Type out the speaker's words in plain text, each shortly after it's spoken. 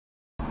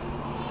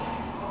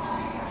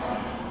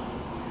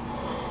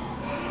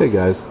Hey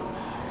guys,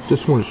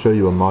 just wanted to show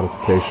you a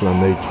modification I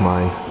made to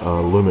my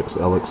Lumix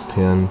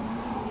LX10.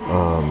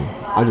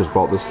 I just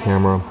bought this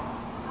camera,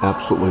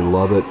 absolutely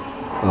love it.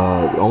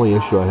 The only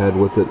issue I had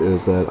with it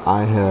is that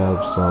I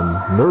have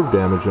some nerve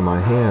damage in my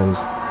hands,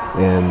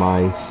 and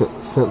my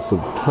sense of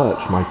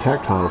touch, my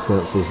tactile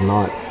sense, is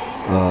not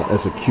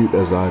as acute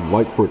as I'd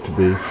like for it to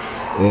be.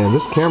 And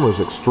this camera is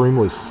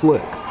extremely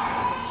slick.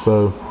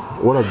 So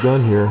what I've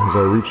done here is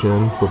I reach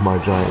in with my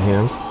giant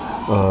hands.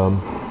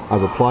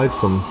 I've applied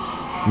some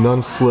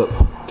non-slip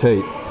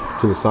tape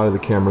to the side of the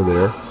camera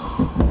there,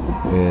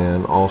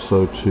 and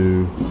also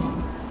to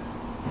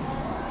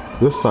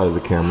this side of the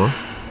camera.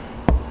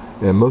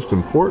 And most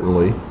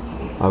importantly,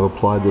 I've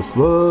applied this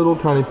little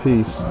tiny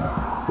piece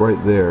right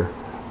there,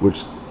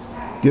 which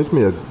gives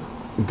me a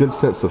good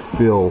sense of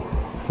feel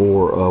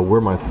for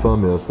where my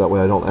thumb is. That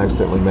way I don't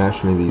accidentally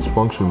mash any of these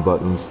function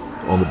buttons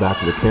on the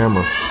back of the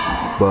camera.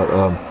 But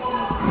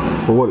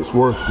for what it's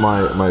worth,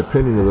 my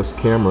opinion of this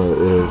camera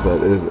is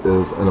that it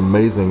is an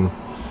amazing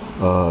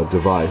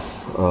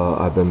device.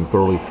 I've been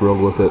thoroughly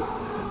thrilled with it,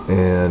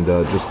 and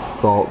just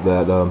thought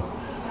that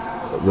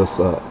this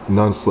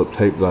non-slip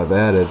tape that I've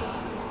added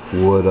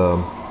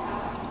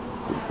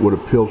would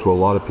appeal to a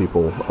lot of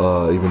people,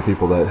 even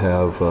people that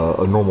have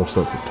a normal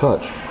sense of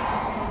touch.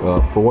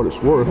 For what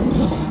it's worth,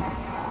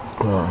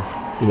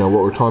 you know,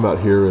 what we're talking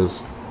about here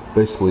is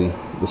basically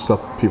the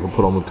stuff people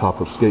put on the top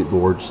of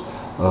skateboards.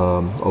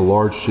 A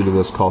large sheet of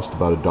this cost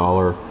about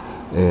 $1,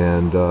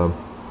 and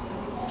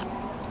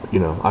you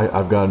know,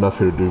 I've got enough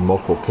here to do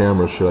multiple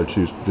cameras should I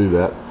choose to do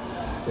that.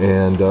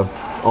 And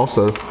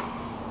also,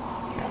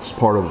 as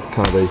part of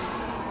kind of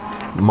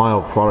a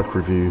mild product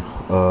review,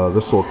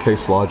 this little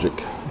Case Logic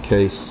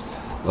case,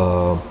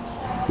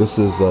 this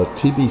is a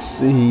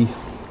TBC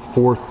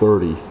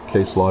 430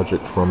 Case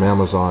Logic from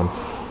Amazon.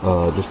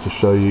 Just to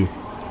show you,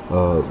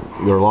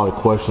 there are a lot of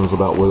questions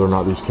about whether or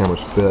not these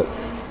cameras fit,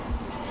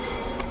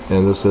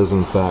 and this is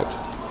in fact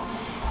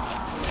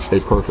a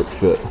perfect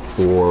fit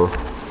for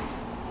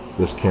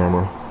this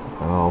camera.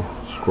 And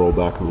I'll scroll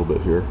back a little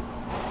bit here.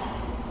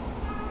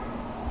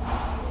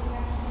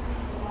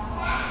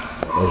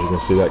 As you can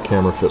see, that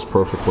camera fits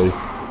perfectly.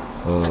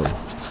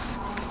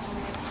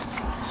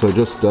 So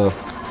just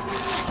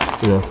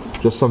you know,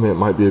 just something that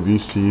might be of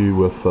use to you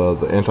with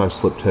the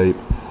anti-slip tape,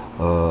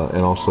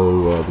 and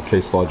also the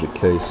Case Logic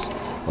case.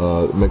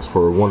 It makes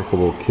for a wonderful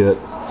little kit.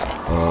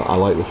 I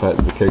like the fact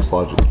that the Case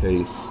Logic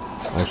case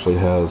actually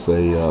has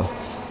a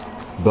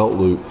belt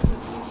loop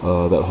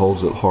that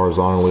holds it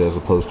horizontally as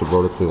opposed to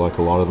vertically like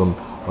a lot of them.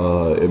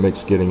 It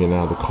makes getting in and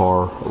out of the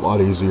car a lot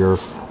easier.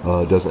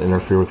 It doesn't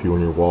interfere with you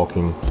when you're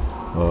walking.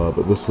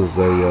 But this is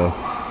a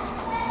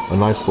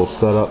nice little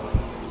setup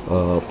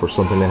for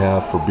something to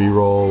have for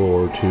B-roll,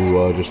 or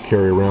to just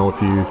carry around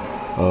with you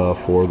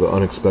for the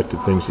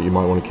unexpected things that you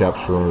might want to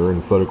capture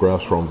in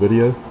photographs or on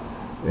video,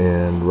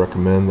 and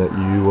recommend that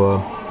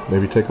you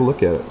maybe take a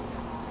look at it.